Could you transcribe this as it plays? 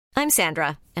I'm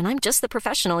Sandra, and I'm just the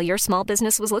professional your small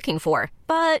business was looking for.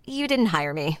 But you didn't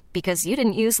hire me because you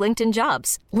didn't use LinkedIn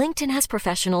Jobs. LinkedIn has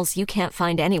professionals you can't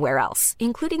find anywhere else,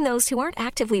 including those who aren't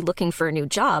actively looking for a new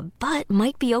job, but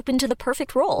might be open to the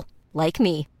perfect role, like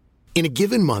me. In a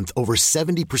given month, over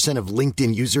 70% of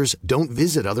LinkedIn users don't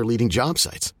visit other leading job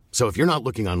sites. So if you're not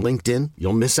looking on LinkedIn,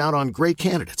 you'll miss out on great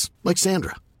candidates like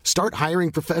Sandra. Start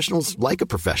hiring professionals like a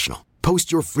professional.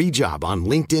 Post your free job on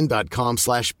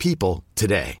linkedin.com/people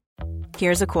today.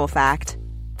 Here's a cool fact.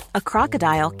 A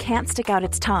crocodile can't stick out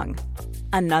its tongue.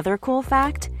 Another cool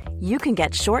fact, you can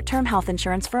get short-term health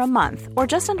insurance for a month or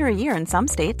just under a year in some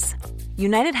states.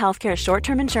 United Healthcare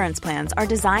short-term insurance plans are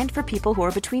designed for people who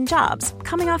are between jobs,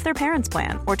 coming off their parents'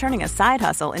 plan, or turning a side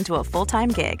hustle into a full-time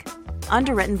gig.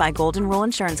 Underwritten by Golden Rule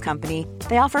Insurance Company,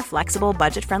 they offer flexible,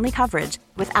 budget-friendly coverage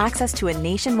with access to a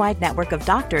nationwide network of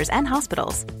doctors and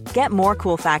hospitals. Get more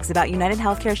cool facts about United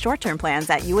Healthcare short-term plans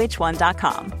at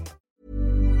uh1.com.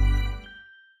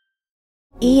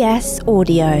 ES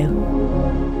Audio.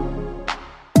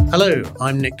 Hello,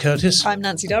 I'm Nick Curtis. I'm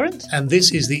Nancy Durrant. And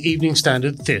this is the Evening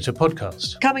Standard Theatre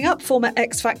Podcast. Coming up, former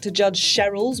X Factor judge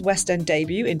Cheryl's West End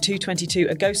debut in 222,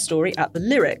 A Ghost Story at the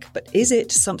Lyric. But is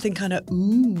it something kind of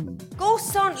ooh?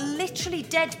 Ghosts aren't literally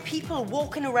dead people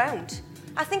walking around.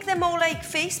 I think they're more like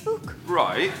Facebook.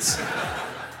 Right.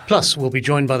 Plus, we'll be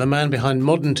joined by the man behind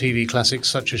modern TV classics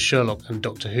such as Sherlock and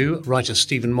Doctor Who, writer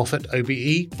Stephen Moffat,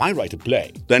 OBE. If I write a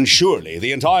play, then surely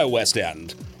the entire West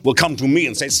End will come to me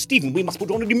and say, Stephen, we must put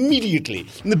on it immediately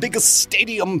in the biggest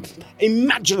stadium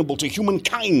imaginable to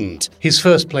humankind. His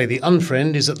first play, The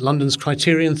Unfriend, is at London's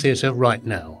Criterion Theatre right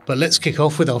now. But let's kick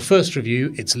off with our first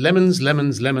review. It's Lemons,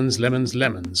 Lemons, Lemons, Lemons,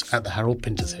 Lemons at the Harold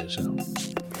Pinter Theatre.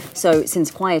 So,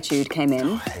 since quietude came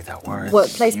in, I hate that word.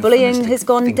 Workplace bullying has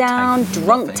gone down,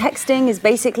 drunk texting is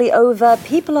basically over,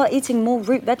 people are eating more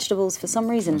root vegetables for some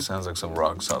reason. It sounds like some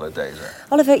rock-solid days.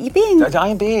 Oliver, you're being...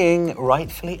 I'm being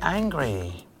rightfully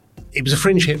angry. It was a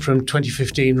fringe hit from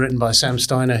 2015 written by Sam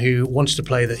Steiner, who wanted a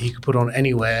play that he could put on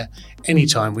anywhere,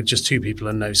 anytime, with just two people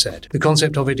and no set. The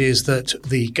concept of it is that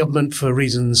the government, for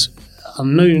reasons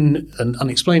unknown and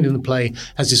unexplained in the play,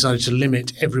 has decided to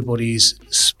limit everybody's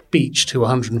speech to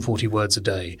 140 words a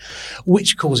day,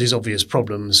 which causes obvious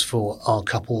problems for our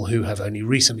couple who have only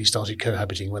recently started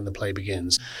cohabiting when the play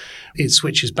begins. It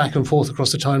switches back and forth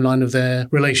across the timeline of their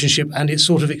relationship, and it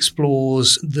sort of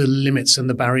explores the limits and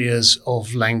the barriers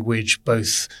of language,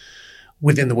 both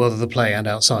within the world of the play and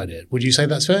outside it. Would you say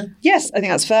that's fair? Yes, I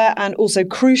think that's fair. And also,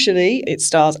 crucially, it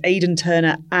stars Aidan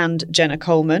Turner and Jenna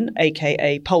Coleman,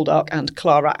 a.k.a. Poldark and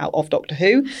Clara out of Doctor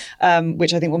Who,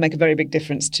 which I think will make a very big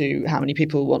difference to how many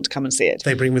people want to come and see it.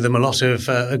 They bring with them a lot of,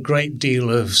 a great deal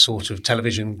of sort of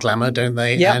television glamour, don't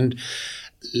they? Yep. And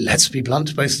let's be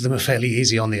blunt, both of them are fairly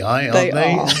easy on the eye, aren't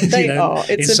they? They are.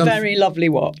 It's a very lovely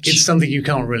watch. It's something you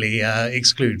can't really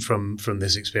exclude from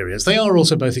this experience. They are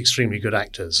also both extremely good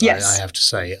actors, yes. I have to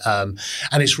say. And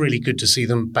it's really good to see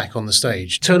them back on the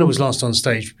stage. Turner was last on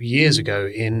stage years ago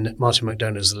in Martin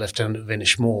McDonagh's The Lieutenant of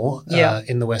Inishmore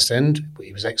in the West End.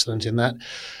 He was excellent in that.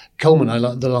 Coleman,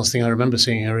 the last thing I remember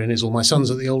seeing her in is All My Sons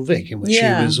at the Old Vic, in which she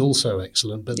was also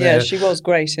excellent. But she was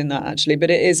great in that, actually. But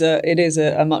it is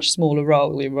a much smaller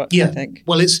role, I think.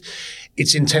 Well,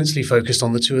 it's intensely focused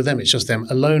on the two of them. It's just them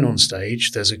alone on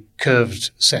stage. There's a curved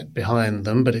set behind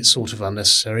them, but it's sort of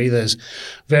unnecessary. There's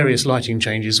various lighting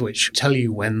changes which tell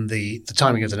you when the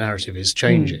timing of the narrative is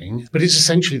changing. But it's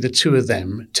essentially the two of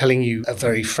them telling you a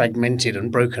very fragmented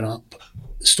and broken up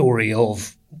story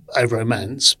of a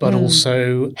romance, but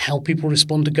also how people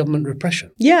respond to government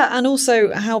repression. Yeah, and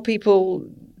also how people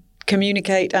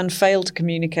communicate and fail to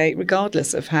communicate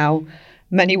regardless of how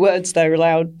many words they're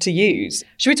allowed to use.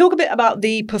 Should we talk a bit about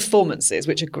the performances,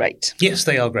 which are great? Yes,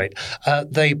 they are great.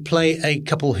 They play a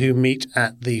couple who meet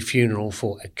at the funeral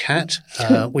for a cat,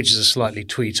 which is a slightly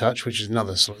twee touch, which is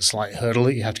another sort of slight hurdle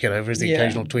that you have to get over, is the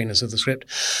occasional tweeness of the script.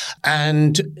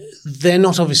 And they're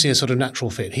not obviously a sort of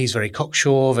natural fit. He's very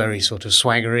cocksure, very sort of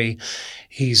swaggery.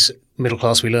 He's middle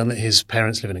class. We learn that his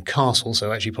parents live in a castle,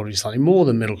 so actually probably slightly more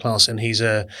than middle class, and he's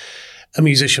a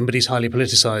musician, but he's highly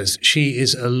politicized. She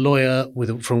is a lawyer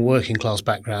from a working class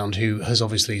background who has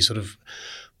obviously sort of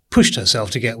pushed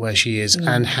herself to get where she is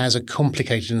and has a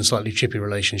complicated and slightly chippy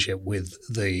relationship with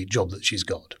the job that she's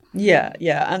got. Yeah,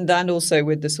 and also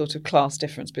with the sort of class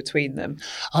difference between them.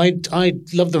 I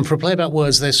love them. For a play about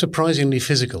words, they're surprisingly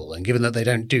physical, and given that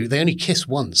they only kiss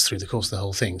once through the course of the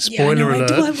whole thing. Spoiler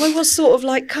alert. I was sort of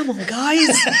like, come on, guys,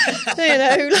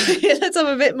 let's have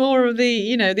a bit more of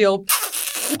the old.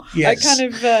 Yes.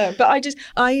 But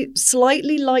I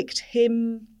slightly liked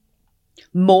him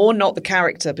more, not the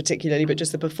character particularly, but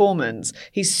just the performance.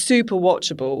 He's super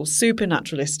watchable, super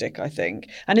naturalistic, I think.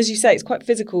 And as you say, it's quite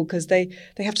physical because they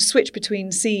have to switch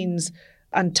between scenes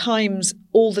and times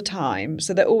all the time.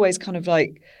 So they're always kind of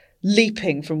like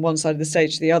leaping from one side of the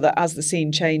stage to the other as the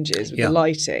scene changes with the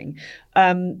lighting.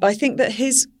 I think that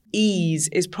his ease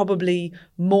is probably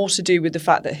more to do with the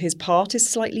fact that his part is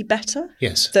slightly better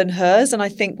than hers. And I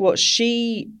think what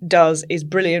she does is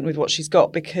brilliant with what she's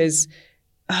got, because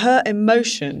her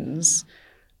emotions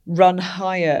run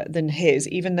higher than his,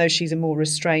 even though she's a more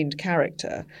restrained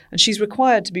character. And she's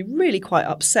required to be really quite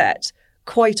upset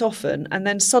quite often and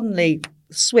then suddenly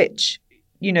switch,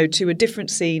 to a different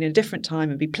scene, a different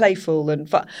time, and be playful and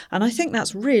fun. And I think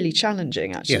that's really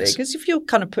challenging, actually, because if you're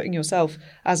kind of putting yourself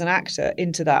as an actor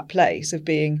into that place of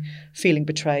feeling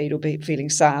betrayed or feeling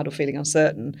sad or feeling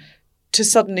uncertain, to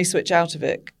suddenly switch out of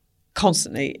it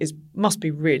constantly must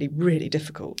be really, really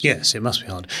difficult. Yes, it must be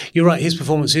hard. You're right. His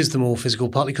performance is the more physical,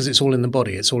 partly because it's all in the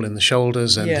body. It's all in the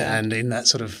shoulders and in that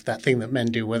sort of that thing that men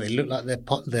do where they look like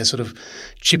they're sort of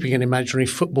chipping an imaginary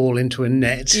football into a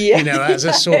net, as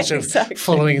a sort of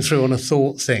following through on a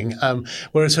thought thing.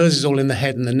 Whereas hers is all in the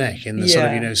head and the neck, in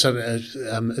the sort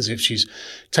of, as if she's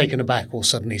taken aback or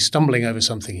suddenly stumbling over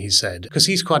something he said. Because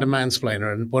he's quite a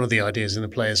mansplainer, and one of the ideas in the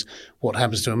play is what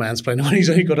happens to a mansplainer when he's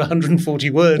only got 140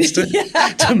 words to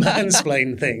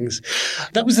mansplain things.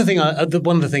 That was the thing.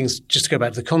 One of the things, just to go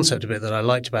back to the concept a bit, that I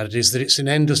liked about it is that it's an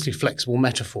endlessly flexible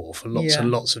metaphor for lots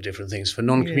and lots of different things, for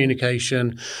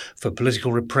non-communication, for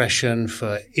political repression,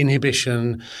 for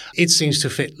inhibition. It seems to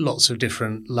fit lots of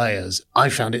different layers. I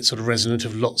found it sort of resonant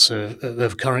of lots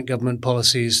of current government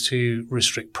policies to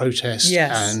restrict protest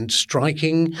and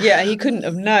striking. Yeah, he couldn't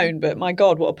have known, but my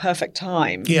God, what a perfect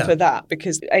time for that,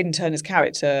 because Aidan Turner's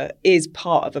character is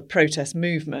part of a protest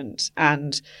movement,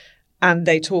 and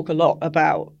they talk a lot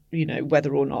about,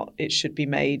 whether or not it should be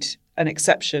made an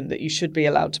exception that you should be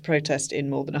allowed to protest in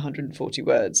more than 140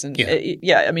 words. And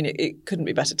it couldn't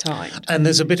be better timed. And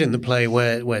there's a bit in the play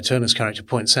where Turner's character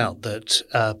points out that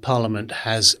Parliament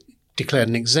has declared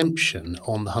an exemption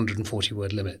on the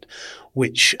 140-word limit,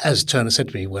 which, as Turner said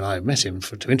to me when I met him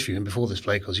to interview him before this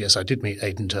play, because, yes, I did meet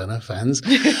Aidan Turner, fans.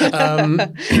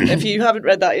 If you haven't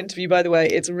read that interview, by the way,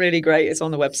 it's really great. It's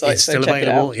on the website, it's so still check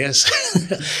available, it out.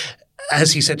 Yes.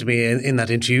 As he said to me in that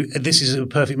interview, this is a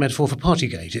perfect metaphor for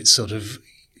Partygate. It's sort of,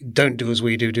 don't do as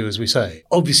we do, do as we say.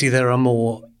 Obviously, there are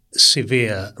more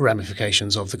severe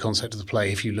ramifications of the concept of the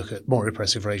play if you look at more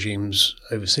repressive regimes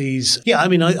overseas. Yeah, I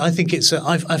mean, I think it's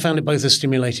I found it both a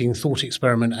stimulating thought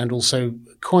experiment and also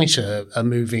quite a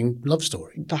moving love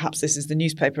story. Perhaps this is the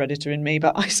newspaper editor in me,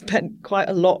 but I spent quite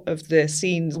a lot of the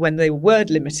scenes when they were word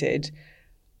limited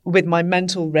with my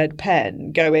mental red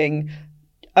pen going,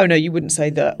 oh no, you wouldn't say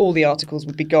that. All the articles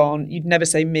would be gone. You'd never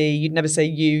say me. You'd never say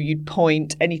you. You'd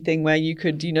point anything where you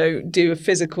could, do a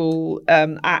physical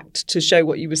act to show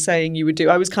what you were saying you would do.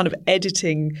 I was kind of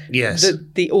editing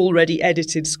the already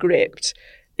edited script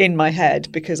in my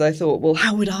head because I thought, well,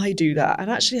 how would I do that?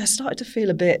 And actually I started to feel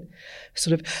a bit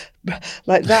sort of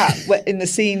like that in the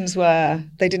scenes where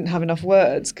they didn't have enough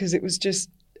words, because it was just,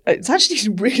 it's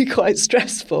actually really quite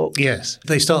stressful. Yes.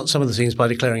 They start some of the scenes by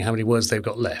declaring how many words they've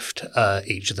got left,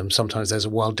 each of them. Sometimes there's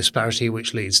a wild disparity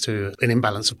which leads to an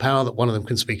imbalance of power, that one of them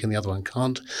can speak and the other one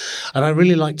can't. And I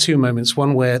really like two moments.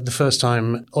 One where the first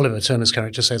time Oliver Turner's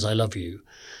character says, I love you.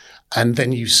 And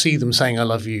then you see them saying I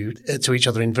love you to each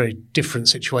other in very different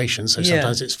situations. So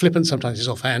sometimes it's flippant, sometimes it's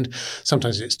offhand,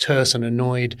 sometimes it's terse and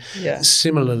annoyed. Yeah.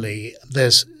 Similarly,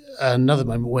 there's another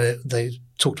moment where they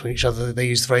talk to each other, they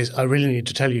use the phrase, I really need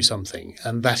to tell you something.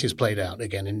 And that is played out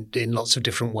again in lots of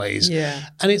different ways. Yeah.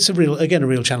 And it's a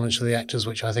real challenge for the actors,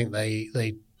 which I think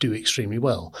they do extremely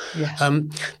well. Yeah.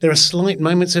 There are slight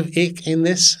moments of ick in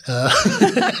this.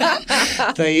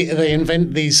 They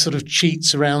invent these sort of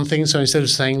cheats around things. So instead of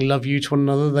saying love you to one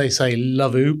another, they say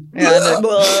love oo. Yeah,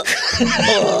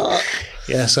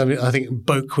 yes, I think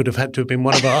Boke would have had to have been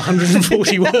one of our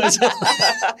 140 words.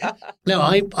 No,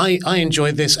 I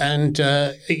enjoyed this, and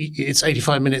it's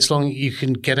 85 minutes long. You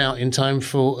can get out in time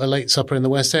for a late supper in the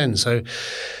West End. So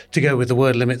to go with the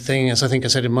word limit thing, as I think I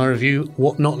said in my review,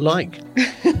 what not like?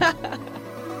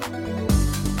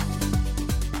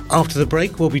 After the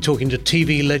break, we'll be talking to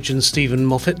TV legend Stephen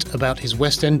Moffat about his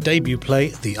West End debut play,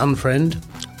 The Unfriend.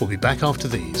 We'll be back after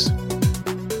these.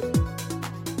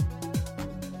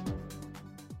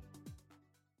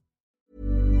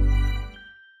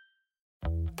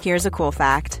 Here's a cool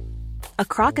fact. A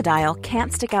crocodile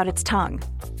can't stick out its tongue.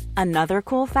 Another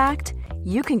cool fact,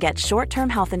 you can get short-term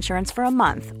health insurance for a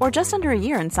month or just under a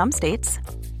year in some states.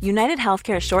 United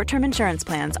Healthcare short-term insurance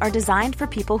plans are designed for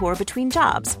people who are between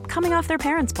jobs, coming off their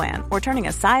parents' plan, or turning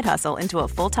a side hustle into a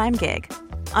full-time gig.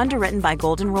 Underwritten by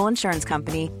Golden Rule Insurance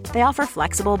Company, they offer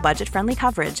flexible, budget-friendly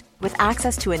coverage with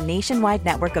access to a nationwide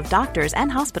network of doctors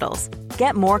and hospitals.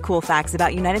 Get more cool facts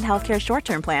about United Healthcare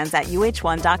short-term plans at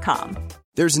uh1.com.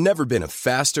 There's never been a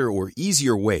faster or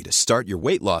easier way to start your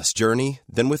weight loss journey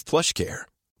than with PlushCare.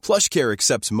 PlushCare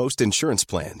accepts most insurance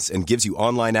plans and gives you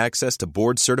online access to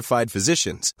board-certified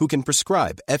physicians who can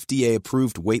prescribe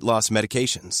FDA-approved weight loss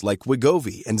medications like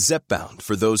Wegovy and Zepbound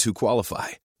for those who qualify.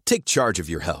 Take charge of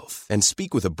your health and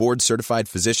speak with a board-certified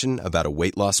physician about a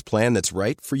weight loss plan that's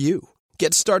right for you.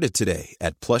 Get started today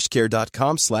at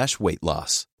plushcare.com/weight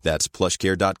loss. That's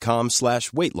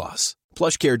plushcare.com/weight loss.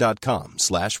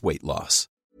 plushcare.com/weight loss.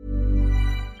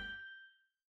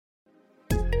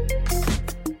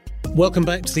 Welcome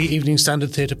back to the Evening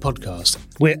Standard Theatre podcast.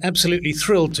 We're absolutely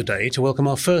thrilled today to welcome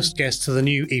our first guest to the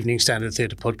new Evening Standard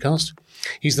Theatre podcast.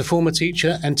 He's the former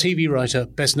teacher and TV writer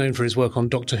best known for his work on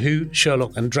Doctor Who,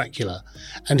 Sherlock and Dracula.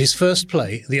 And his first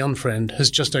play, The Unfriend,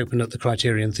 has just opened at the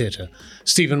Criterion Theatre.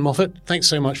 Stephen Moffat, thanks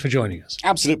so much for joining us.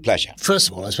 Absolute pleasure. First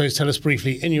of all, I suppose tell us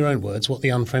briefly, in your own words, what The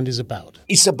Unfriend is about.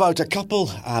 It's about a couple,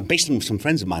 based on some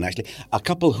friends of mine actually, a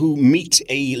couple who meet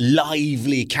a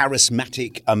lively,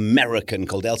 charismatic American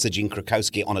called Elsa Jean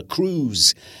Krakowski on a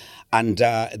cruise. And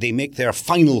they make their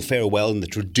final farewell in the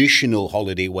traditional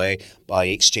holiday way by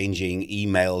exchanging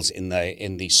emails in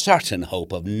the certain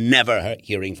hope of never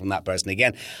hearing from that person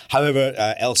again. However,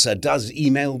 Elsa does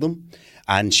email them,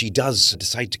 and she does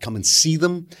decide to come and see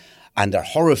them. And they're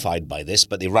horrified by this,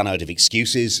 but they run out of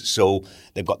excuses. So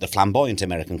they've got the flamboyant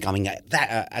American coming. At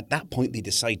that point, they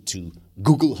decide to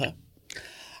Google her.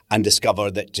 And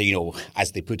discover that,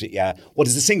 as they put it, what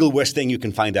is the single worst thing you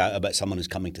can find out about someone who's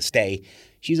coming to stay?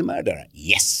 She's a murderer.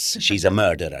 Yes, she's a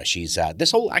murderer. She's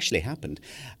this all actually happened.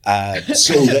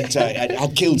 So that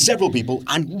I've killed several people,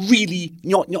 and really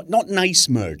not nice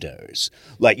murders.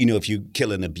 Like, if you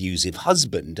kill an abusive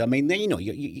husband, I mean,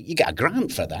 you get a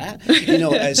grant for that.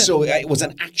 So it was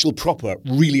an actual proper,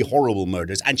 really horrible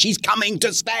murders, and she's coming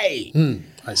to stay.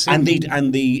 I see.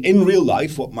 And in real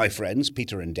life, what my friends,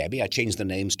 Peter and Debbie, I changed their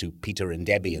names to Peter and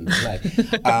Debbie in the play,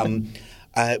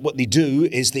 what they do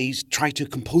is they try to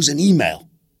compose an email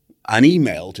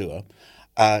to her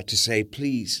to say,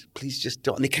 please just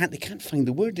don't. And they can't find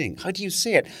the wording. How do you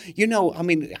say it?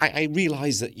 I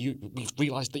realize that we've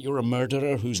realized that you're a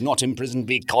murderer who's not imprisoned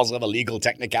because of a legal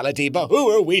technicality, but who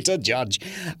are we to judge?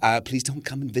 Please don't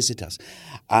come and visit us.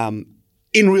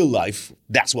 In real life,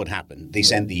 that's what happened. They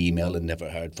sent the email and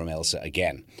never heard from Elsa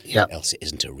again. Yep. Elsa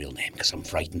isn't her real name because I'm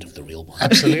frightened of the real one.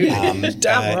 Absolutely.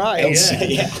 Damn right. Elsa,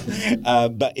 yeah.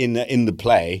 But in the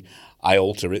play, I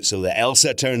alter it so that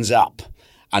Elsa turns up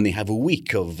and they have a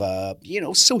week of,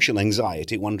 social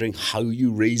anxiety, wondering how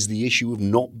you raise the issue of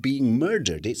not being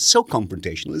murdered. It's so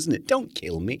confrontational, isn't it? Don't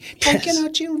kill me. Don't kill our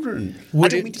children.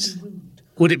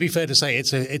 Would it be fair to say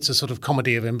it's a sort of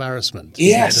comedy of embarrassment?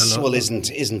 Yes. Well,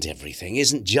 isn't everything?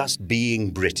 Isn't just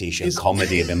being British a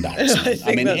comedy of embarrassment?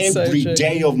 I mean, every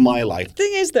day of my life.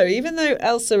 Thing is, though, even though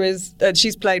Elsa is,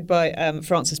 she's played by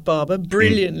Frances Barber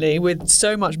brilliantly with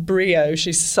so much brio,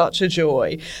 she's such a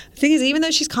joy. The thing is, even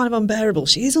though she's kind of unbearable,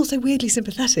 she is also weirdly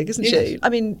sympathetic, isn't she? I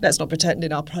mean, let's not pretend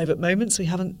in our private moments we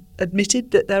haven't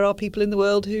admitted that there are people in the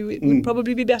world who it would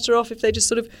probably be better off if they just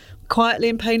sort of quietly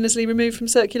and painlessly removed from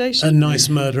circulation. A nice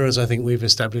murderers, I think we've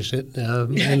established it.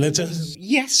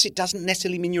 Yes, it doesn't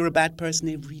necessarily mean you're a bad person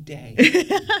every day.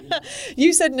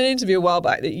 You said in an interview a while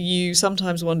back that you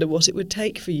sometimes wonder what it would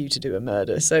take for you to do a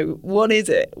murder. So what is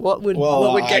it? What would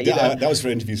get you there? That was for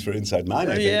interviews for Inside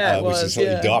Man, I think, it which is a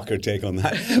slightly darker take on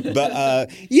that. But I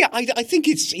think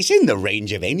it's in the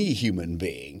range of any human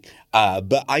being.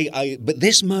 But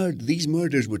these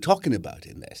murders we're talking about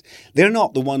in this, they're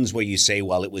not the ones where you say,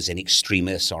 well, it was in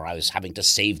extremis, or I was having to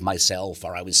save myself,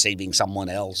 or I was saving someone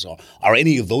else, or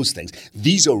any of those things.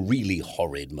 These are really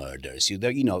horrid murders.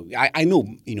 I know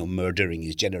murdering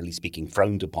is generally speaking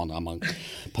frowned upon among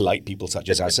polite people such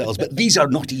as ourselves, but these are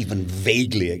not even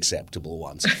vaguely acceptable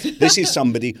ones. This is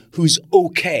somebody who's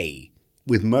okay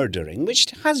with murdering, which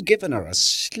has given her a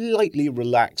slightly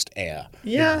relaxed air.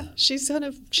 Yeah, she's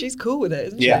cool with it,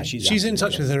 isn't she? Yeah, she's in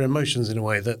touch with her emotions in a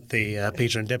way that the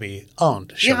Peter and Debbie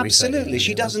aren't, shall we say. Absolutely.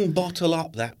 She doesn't bottle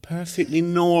up that perfectly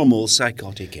normal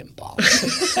psychotic impulse.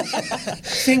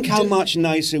 Think how much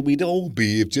nicer we'd all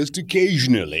be if just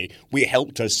occasionally we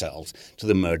helped ourselves to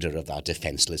the murder of our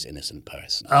defenceless innocent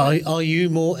person. Are you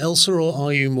more Elsa or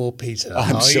are you more Peter?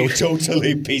 I'm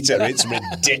totally Peter. It's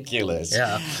ridiculous.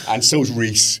 Yeah. And so's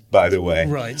Rhys, by the way.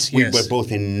 Right, We yes. were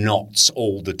both in knots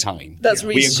all the time. That's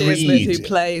We Rhys Shearsmith agreed. who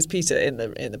plays Peter in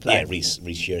the play. Yeah, Rhys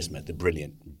Shearsmith, the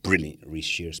brilliant Rhys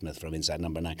Shearsmith from Inside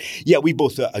Number 9. Yeah, we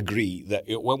both agree that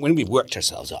when we've worked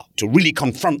ourselves up to really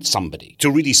confront somebody,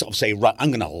 to really sort of say, right, I'm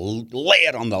going to lay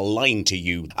it on the line to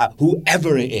you,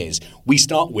 whoever it is, we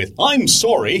start with, I'm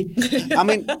sorry. I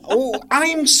mean,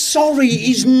 I'm sorry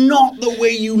is not the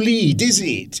way you lead, is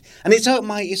it? And it's out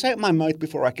my mouth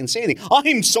before I can say anything.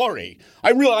 I'm sorry.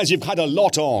 I realise you've had a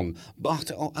lot on,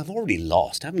 but I've already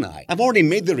lost, haven't I? I've already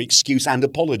made their excuse and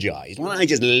apologised. Why don't I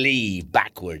just leave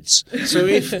backwards? So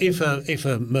if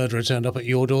a murderer turned up at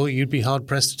your door, you'd be hard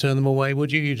pressed to turn them away,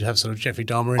 would you? You'd have sort of Jeffrey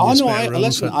Dahmer in your spare room.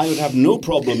 Listen, I would have no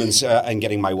problem in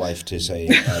getting my wife to say.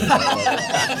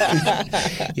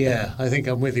 Yeah, I think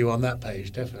I'm with you on that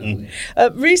page, definitely.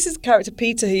 Rhys's character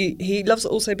Peter, he loves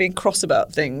also being cross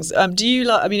about things. Do you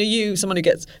like? I mean, are you someone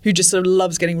who just sort of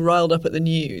loves getting riled up at the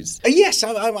news? Yes,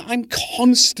 I'm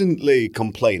constantly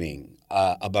complaining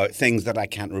about things that I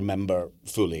can't remember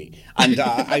fully, and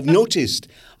I've noticed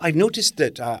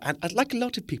that, like a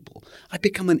lot of people, I've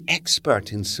become an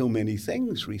expert in so many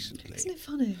things recently. Isn't it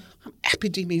funny? I'm an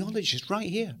epidemiologist right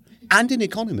here and an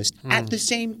economist at the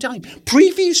same time.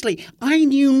 Previously, I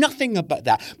knew nothing about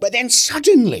that. But then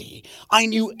suddenly, I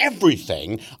knew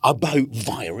everything about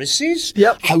viruses,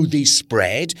 how they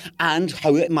spread, and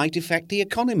how it might affect the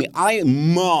economy. I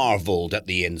marvelled at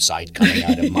the inside coming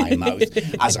out of my mouth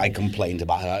as I complained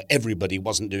about how everybody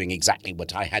wasn't doing exactly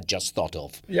what I had just thought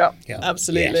of. Yeah,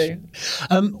 absolutely. Yes.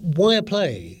 Why a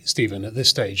play, Stephen, at this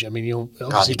stage? I mean, you're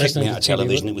obviously kicked me out of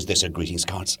television. It was this or greetings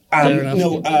cards. I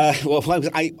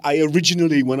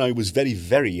originally, when I was very,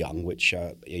 very young, which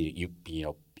you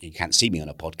can't see me on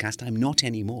a podcast, I'm not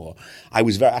anymore.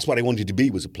 That's what I wanted to be,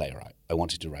 was a playwright. I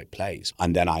wanted to write plays.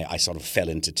 And then I sort of fell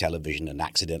into television and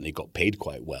accidentally got paid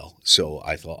quite well. So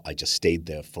I thought I just stayed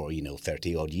there for,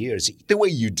 30 odd years. The way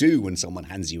you do when someone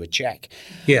hands you a check.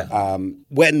 Yeah.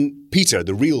 When Peter,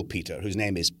 the real Peter, whose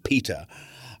name is Peter,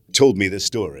 told me this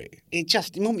story.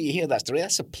 The moment you hear that story,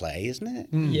 that's a play, isn't it?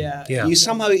 Yeah. You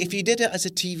somehow, if you did it as a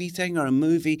TV thing or a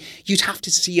movie, you'd have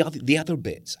to see the other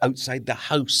bits outside the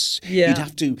house. Yeah. You'd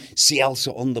have to see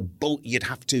Elsa on the boat. You'd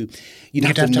have to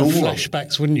have know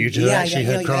flashbacks, wouldn't you, to actually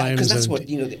her crimes? Because that's what,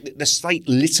 the slight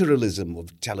literalism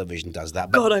of television does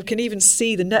that. But God, I can even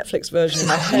see the Netflix version in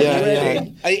my head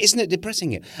already. Isn't it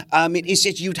depressing? It's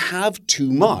just you'd have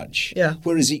too much. Yeah.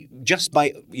 Whereas just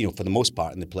by, for the most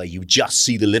part in the play, you just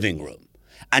see the living room.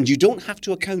 And you don't have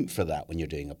to account for that when you're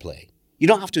doing a play. You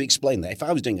don't have to explain that. If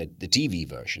I was doing the TV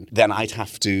version, then I'd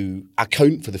have to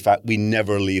account for the fact we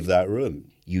never leave that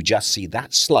room. You just see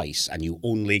that slice and you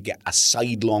only get a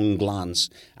sidelong glance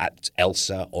at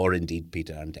Elsa or indeed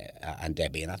Peter and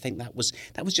Debbie. And I think that was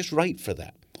just right for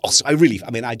that. Also,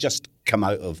 I just come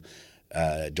out of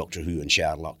Doctor Who and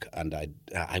Sherlock, and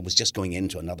I was just going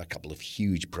into another couple of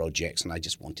huge projects, and I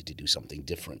just wanted to do something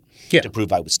different to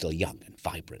prove I was still young and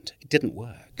vibrant. It didn't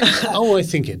work. I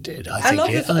think it did. I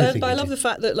love the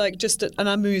fact that just an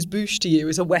amuse-bouche to you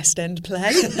is a West End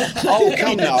play. Oh,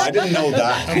 come now, I didn't know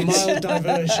that. A mild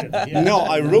diversion. Yeah. No,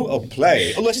 I wrote a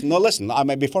play. Listen. I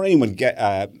mean, before anyone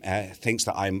thinks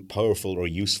that I'm powerful or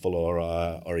useful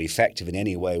or effective in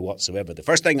any way whatsoever, the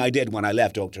first thing I did when I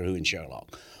left Doctor Who and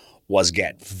Sherlock was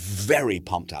get very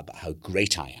pumped up about how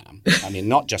great I am. I mean,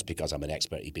 not just because I'm an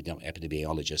expert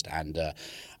epidemiologist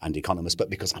and economist, but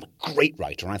because I'm a great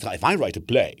writer. And I thought, if I write a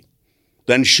play,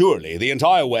 then surely the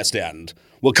entire West End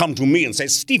will come to me and say,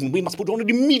 Stephen, we must put on it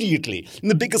immediately in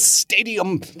the biggest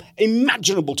stadium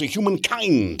imaginable to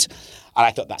humankind. And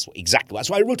I thought that's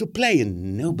why I wrote a play,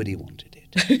 and nobody wanted it.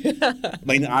 I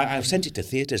mean, I sent it to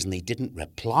theatres and they didn't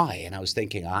reply, and I was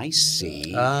thinking, I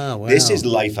see. Wow. This is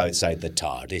life outside the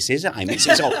TARDIS, is it? I mean,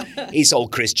 it's all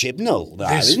Chris Chibnall,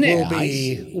 this isn't it? Will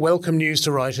be welcome news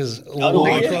to writers all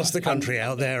across the country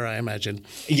out there, I imagine.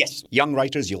 Yes, young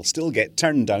writers, you'll still get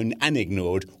turned down and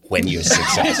ignored when you're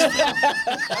successful.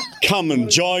 Come and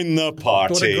join the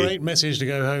party. What a great message to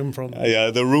go home from.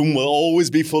 The room will always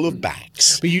be full of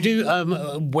backs. But you do,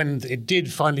 when it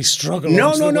did finally struggle.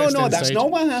 No, that's not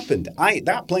what happened.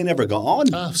 That play never got on.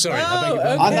 Oh, sorry. I beg your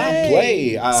pardon. And that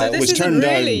play so this was isn't turned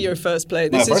really down. your first play.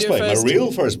 My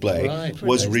real first play Right.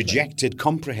 was rejected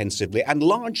comprehensively and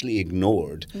largely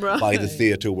ignored by the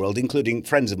theatre world, including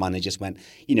friends of mine who just went,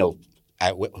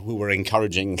 who were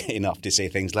encouraging enough to say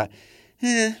things like,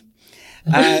 now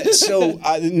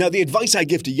the advice I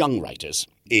give to young writers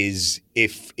is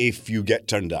if you get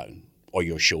turned down, or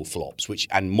your show flops,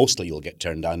 and mostly you'll get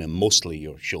turned down and mostly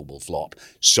your show will flop.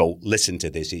 So listen to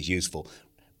this, it's useful.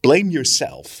 Blame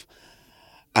yourself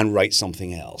and write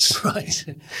something else. Right.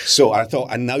 So I thought,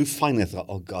 and now finally I thought,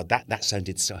 oh God, that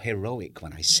sounded so heroic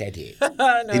when I said it.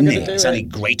 Didn't it? It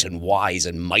sounded great and wise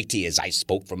and mighty as I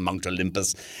spoke from Mount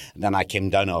Olympus. And then I came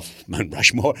down off Mount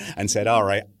Rushmore and said, all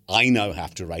right, I now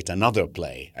have to write another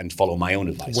play and follow my own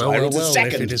advice. So I wrote a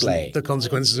second if it play. isn't the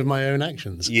consequences of my own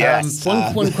actions. Yes.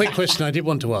 One quick question I did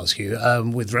want to ask you,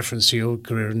 with reference to your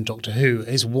career in Doctor Who,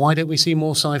 is why don't we see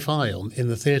more sci-fi in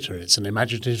the theatre? It's an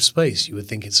imaginative space. You would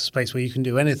think it's a space where you can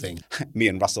do anything. Me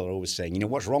and Russell are always saying,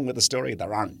 what's wrong with the story?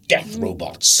 There aren't death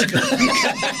robots.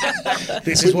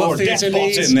 This is what more theatre death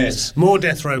bots needs. in this. More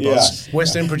death robots. Yeah.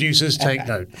 West End producers, take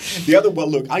note.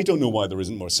 Look, I don't know why there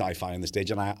isn't more sci-fi on the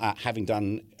stage, and I having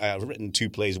written 2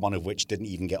 plays, one of which didn't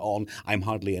even get on, I'm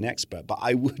hardly an expert, but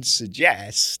I would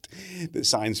suggest that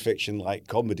science fiction like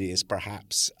comedy is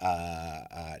perhaps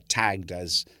tagged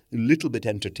as a little bit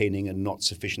entertaining and not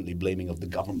sufficiently blaming of the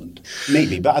government.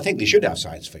 Maybe, but I think they should have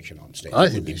science fiction on stage. I It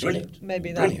think would be they should. brilliant.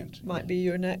 Maybe that Brilliant. might be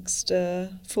your next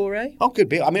foray. Oh, could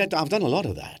be. I mean, I've done a lot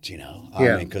of that,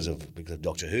 Yeah. because of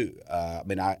Doctor Who.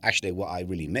 What I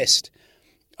really missed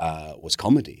was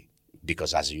comedy.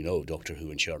 Because, as you know, Doctor Who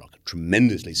and Sherlock are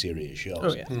tremendously serious shows.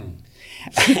 Oh, yeah.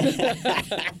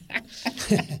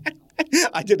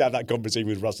 I did have that conversation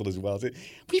with Russell as well.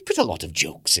 We put a lot of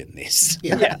jokes in this.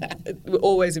 Yeah. We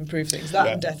always improve things. That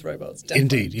and death robots.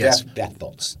 Indeed, yes. Death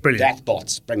bots. Brilliant. Death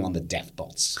bots. Bring on the death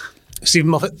bots.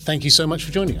 Stephen Moffat, thank you so much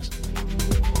for joining us.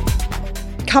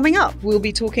 Coming up, we'll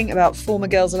be talking about former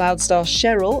Girls Aloud star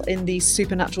Cheryl in the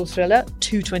supernatural thriller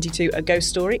 222, A Ghost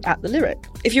Story at the Lyric.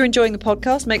 If you're enjoying the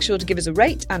podcast, make sure to give us a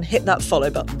rate and hit that follow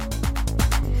button.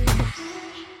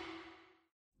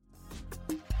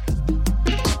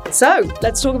 So,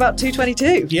 let's talk about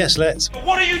 222. Yes, let's.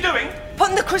 What are you doing?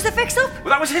 Putting the crucifix up?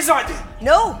 Well, that was his idea.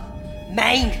 No.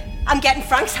 Mine. I'm getting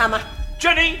Frank's hammer.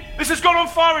 Jenny, this has gone on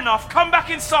far enough. Come back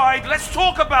inside. Let's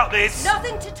talk about this.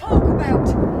 Nothing to talk about.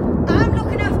 I'm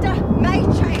looking after my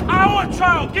child. Our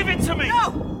child. Give it to me.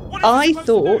 No. I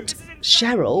thought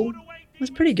Cheryl was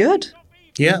pretty good.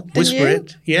 Yeah, whisper you?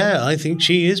 it. Yeah, I think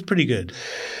she is pretty good.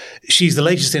 She's the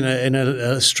latest in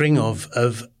a string of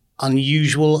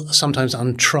unusual, sometimes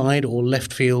untried or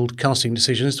left field casting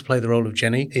decisions to play the role of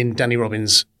Jenny in Danny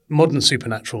Robbins' modern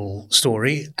supernatural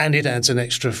story, and it adds an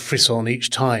extra frisson each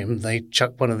time they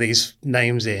chuck one of these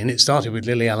names in. It started with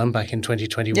Lily Allen back in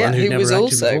 2021, who who never was acted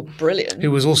also before. brilliant.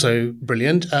 Who was also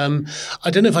brilliant. I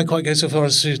don't know if I quite go so far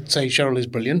as to say Cheryl is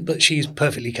brilliant, but she's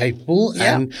perfectly capable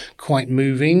and quite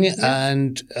moving,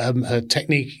 and her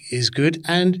technique is good,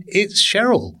 and it's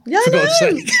Cheryl, for God's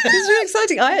sake. It's really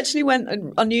exciting. I actually went,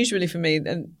 unusually for me,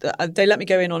 and they let me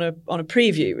go in on a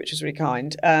preview, which was really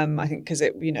kind. I think because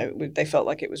they felt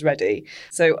like it was ready.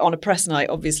 So on a press night,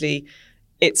 obviously,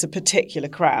 it's a particular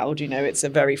crowd. It's a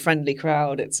very friendly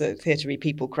crowd. It's a theatre-y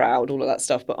people crowd, all of that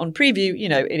stuff. But on preview,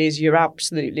 it is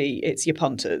it's your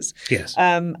punters. Yes.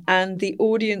 And the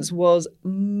audience was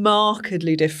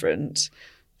markedly different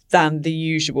than the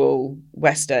usual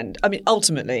West End. I mean,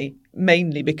 ultimately,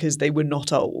 mainly because they were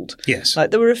not old. Yes.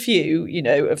 Like there were a few,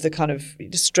 of the kind of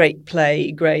straight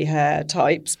play, grey hair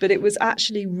types, but it was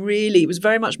actually it was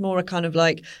very much more a kind of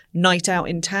like night out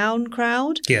in town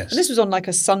crowd. Yes. And this was on like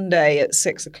a Sunday at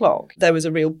 6:00. There was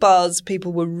a real buzz.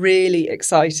 People were really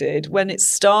excited. When it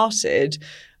started,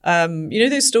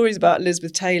 those stories about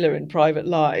Elizabeth Taylor in Private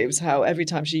Lives, how every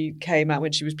time she came out,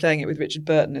 when she was playing it with Richard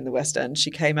Burton in the West End,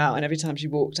 she came out and every time she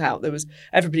walked out,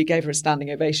 everybody gave her a standing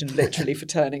ovation literally for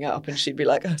turning up, and she'd be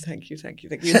like, oh, thank you, thank you,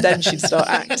 thank you. And then she'd start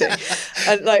acting.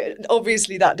 And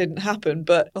obviously that didn't happen,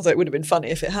 but although it would have been funny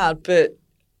if it had, but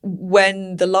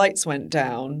when the lights went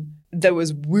down, there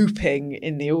was whooping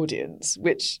in the audience,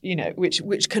 which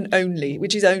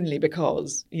is only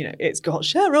because it's got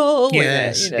Cheryl.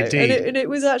 Yes, in it, indeed. And it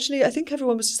was actually, I think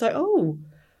everyone was just like,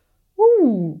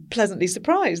 pleasantly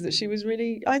surprised that she was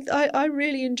really. I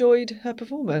really enjoyed her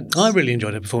performance. I really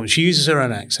enjoyed her performance. She uses her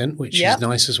own accent, which is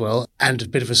nice as well, and a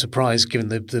bit of a surprise given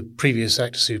the previous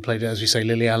actors who played it, as we say,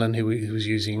 Lily Allen, who was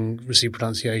using received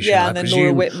pronunciation. Yeah, I and then presume,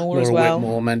 Laura Whitmore as well.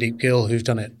 Laura Whitmore, Mandeep Gill, who've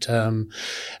done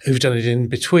it in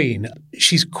between.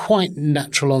 She's quite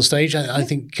natural on stage. I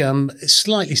think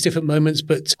slightly stiff at moments,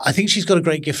 but I think she's got a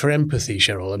great gift for empathy,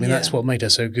 Cheryl. I mean, that's what made her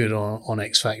so good on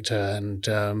X Factor,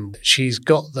 and she's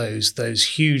got those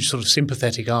huge sort of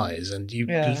sympathetic eyes, and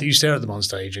you stare at them on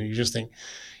stage and you just think,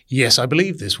 yes, I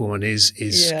believe this woman is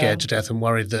scared to death and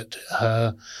worried that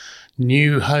her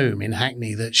new home in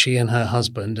Hackney that she and her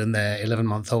husband and their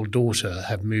 11-month-old daughter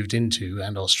have moved into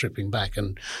and are stripping back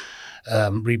and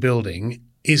rebuilding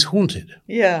is haunted.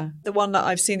 Yeah. The one that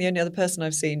I've seen, the only other person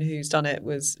I've seen who's done it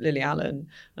was Lily Allen.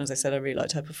 And as I said, I really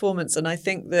liked her performance. And I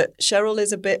think that Cheryl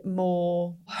is a bit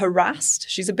more harassed.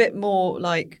 She's a bit more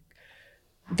like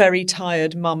very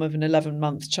tired mum of an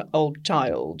 11-month-old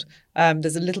child.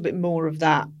 There's a little bit more of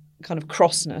that kind of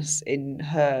crossness in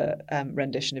her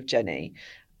rendition of Jenny.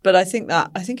 But I think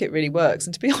it really works.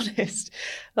 And to be honest,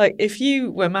 like if you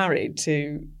were married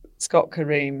to Scott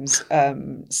Kareem's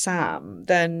Sam,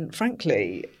 then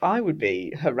frankly, I would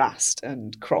be harassed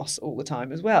and cross all the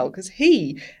time as well. Because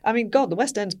God, the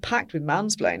West End's packed with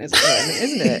mansplainers at the moment,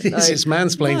 isn't it? It's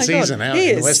mansplain season out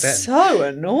in the West End. He is so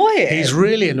annoying. He's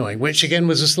really annoying, which again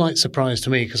was a slight surprise to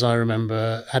me because I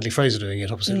remember Hadley Fraser doing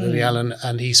it opposite Lily Allen,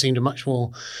 and he seemed a much more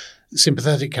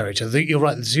sympathetic character. You're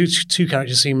right, the two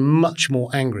characters seem much more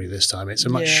angry this time. It's a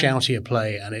much shoutier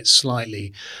play and it's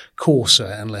slightly coarser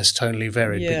and less tonally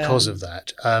varied because of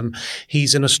that.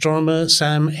 He's an astronomer,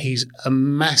 Sam. He's a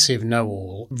massive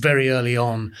know-all. Very early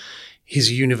on, his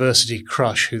university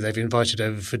crush, who they've invited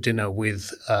over for dinner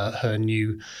with her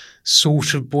new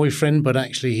sort of boyfriend, but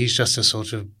actually he's just a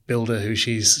sort of builder who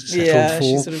she's settled for.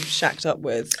 She's sort of shacked up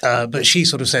with. But she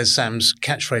sort of says Sam's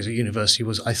catchphrase at university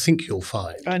was, "I think you'll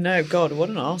find." I know, God, what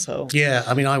an arsehole. Yeah,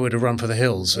 I mean, I would have run for the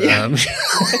hills.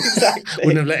 Exactly.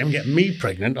 Wouldn't have let him get me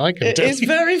pregnant, I can tell you. It's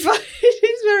very funny.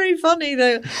 It's very funny,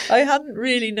 though. I hadn't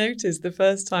really noticed the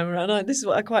first time around. This is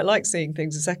what I quite like seeing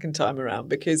things a second time around,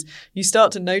 because you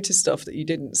start to notice stuff that you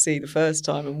didn't see the first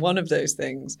time. And one of those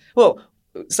things,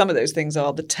 some of those things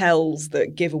are the tells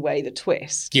that give away the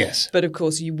twist. Yes. But of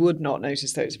course, you would not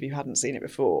notice those if you hadn't seen it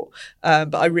before.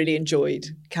 But I really enjoyed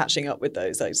catching up with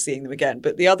those, like seeing them again.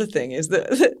 But the other thing is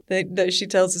that she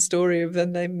tells a story of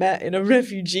when they met in a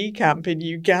refugee camp in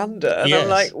Uganda. And I'm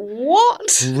like,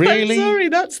 what? Really? I'm sorry,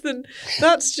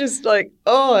 that's just like,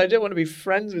 I don't want to be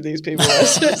friends with these people.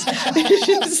 It's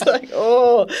just like,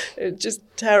 it's just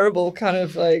terrible kind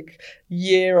of like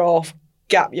year off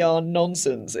gap yarn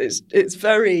nonsense. It's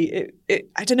very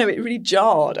I don't know, it really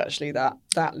jarred actually that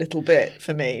little bit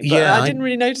for me. But I didn't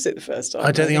really notice it the first time.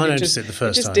 I don't think I noticed it the first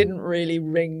time. It just didn't really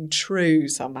ring true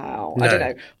somehow. No. I don't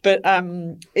know. But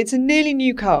it's a nearly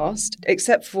new cast,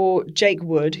 except for Jake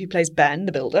Wood, who plays Ben,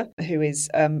 the builder, who is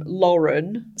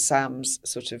Lauren, Sam's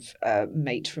sort of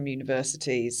mate from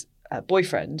university's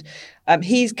boyfriend.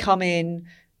 He's come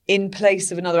in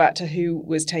place of another actor who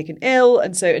was taken ill.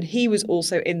 And he was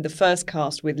also in the first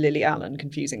cast with Lily Allen,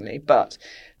 confusingly. But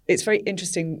it's very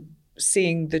interesting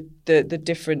seeing the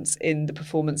difference in the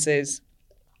performances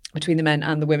between the men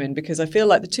and the women, because I feel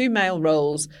like the two male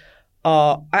roles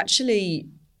are actually,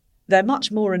 they're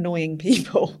much more annoying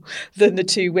people than the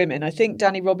two women. I think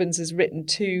Danny Robbins has written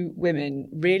two women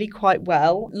really quite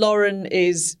well. Lauren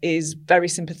is very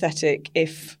sympathetic,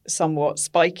 if somewhat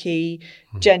spiky.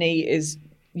 Jenny is,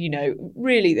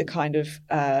 really the kind of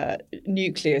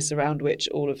nucleus around which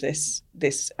all of this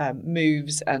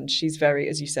moves, and she's very,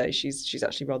 as you say, she's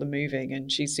actually rather moving,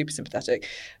 and she's super sympathetic.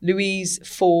 Louise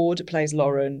Ford plays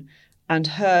Lauren, and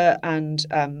her and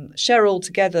Cheryl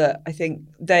together, I think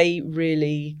they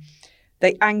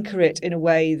anchor it in a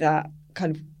way that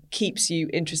kind of keeps you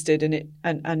interested in it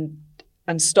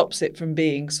and stops it from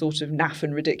being sort of naff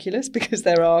and ridiculous, because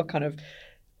there are kind of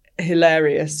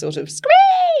hilarious sort of screams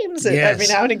every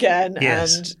now and again,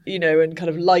 and and kind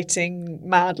of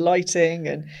mad lighting,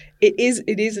 and it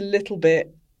is a little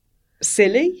bit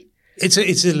silly. It's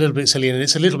a little bit silly, and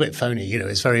it's a little bit phony.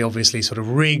 It's very obviously sort of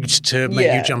rigged to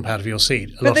make you jump out of your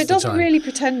seat. But it doesn't really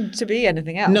pretend to be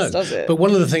anything else, does it? But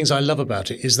one of the things I love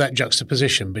about it is that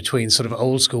juxtaposition between sort of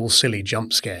old school silly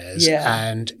jump scares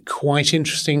and quite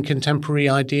interesting contemporary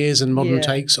ideas and modern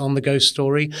takes on the ghost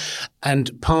story.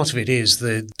 And part of it is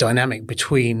the dynamic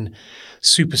between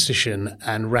superstition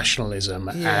and rationalism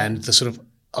and the sort of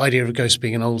idea of a ghost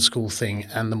being an old school thing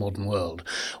and the modern world.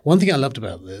 One thing I loved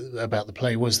about the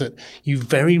play was that you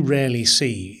very rarely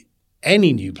see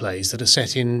any new plays that are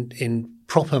set in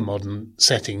proper modern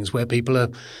settings where people are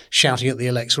shouting at the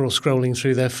Alexa or scrolling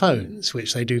through their phones,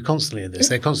 which they do constantly in this.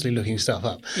 They're constantly looking stuff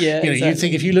up. Exactly. You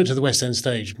think if you looked at the West End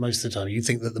stage most of the time, you'd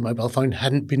think that the mobile phone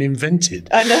hadn't been invented.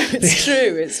 I know, it's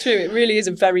true. It's true. It really is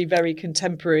a very, very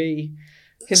contemporary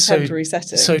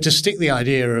setting. So to stick the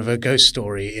idea of a ghost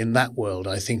story in that world,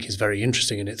 I think, is very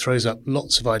interesting, and it throws up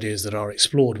lots of ideas that are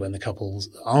explored when the couples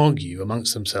argue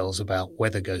amongst themselves about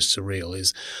whether ghosts are real.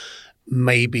 Is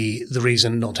maybe the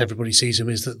reason not everybody sees them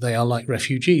is that they are like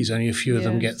refugees. Only a few of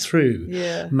them get through.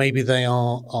 Yeah. Maybe they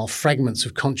are fragments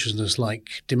of consciousness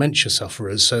like dementia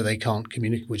sufferers, so they can't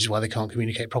communicate, which is why they can't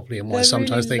communicate properly and why They're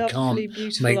sometimes really they can't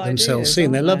lovely, make themselves ideas,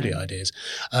 seen. They're aren't lovely they? ideas.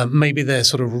 Maybe they're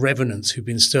sort of revenants who've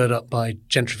been stirred up by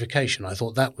gentrification. I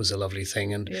thought that was a lovely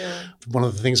thing. And one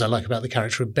of the things I like about the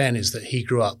character of Ben is that he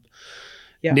grew up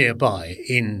nearby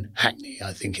in Hackney.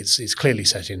 I think it's clearly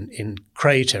set in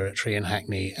Cray territory in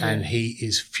Hackney, and he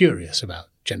is furious about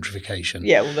gentrification.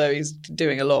 Yeah, although he's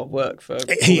doing a lot of work for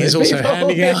he is also people.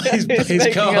 handing out his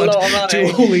card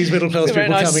to all these middle-class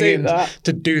people coming in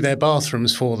to do their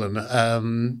bathrooms for them,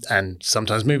 and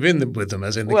sometimes move in with them,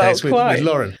 as in the case with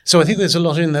Lauren. So I think there's a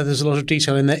lot in there. There's a lot of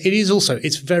detail in there. It is also,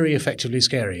 it's very effectively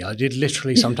scary. I did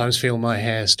literally sometimes feel my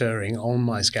hair stirring on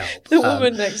my scalp. The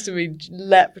woman next to me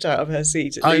leapt out of her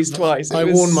seat at least twice. I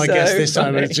warned my guest this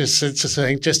time, just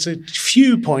saying just a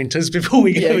few pointers before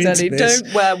we go into this.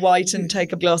 Don't wear white and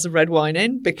take a glass of red wine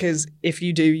in, because if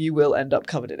you do, you will end up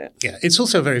covered in it. Yeah, it's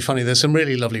also very funny. There's some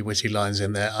really lovely witty lines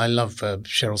in there. I love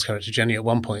Cheryl's character Jenny at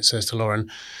one point says to Lauren,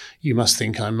 "You must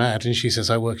think I'm mad," and she says,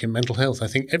 "I work in mental health. I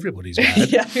think everybody's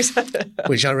mad."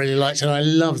 Which I really liked. And I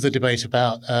love the debate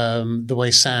about the way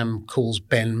Sam calls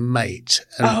Ben mate,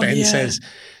 and Ben says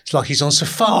it's like he's on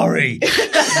safari.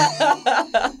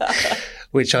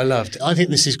 Which I loved. I think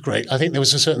this is great. I think there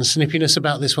was a certain snippiness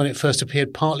about this when it first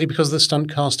appeared, partly because of the stunt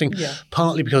casting,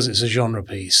 partly because it's a genre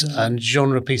piece. And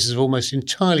genre pieces have almost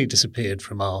entirely disappeared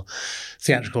from our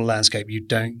theatrical landscape. You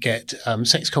don't get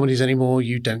sex comedies anymore,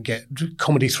 you don't get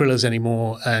comedy thrillers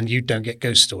anymore, and you don't get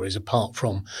ghost stories apart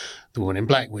from The Woman in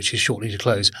Black, which is shortly to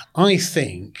close. I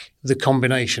think the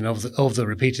combination of the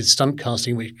repeated stunt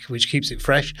casting, which keeps it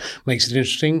fresh, makes it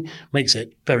interesting, makes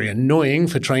it very annoying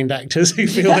for trained actors who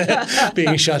feel they're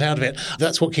being shut out of it.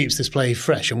 That's what keeps this play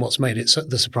fresh and what's made it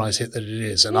the surprise hit that it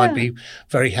is. And I'd be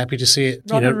very happy to see it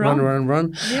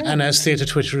run. Yeah. And as Theatre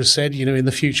Twitter has said, in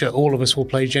the future, all of us will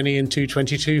play Jenny in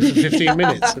 2:22 for 15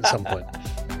 minutes at some point.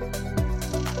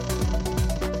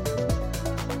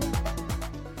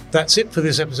 That's it for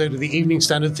this episode of the Evening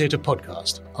Standard Theatre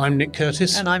Podcast. I'm Nick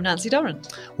Curtis. And I'm Nancy Durrant.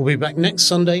 We'll be back next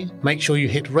Sunday. Make sure you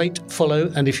hit rate,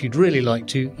 follow, and if you'd really like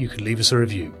to, you can leave us a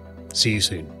review. See you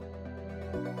soon.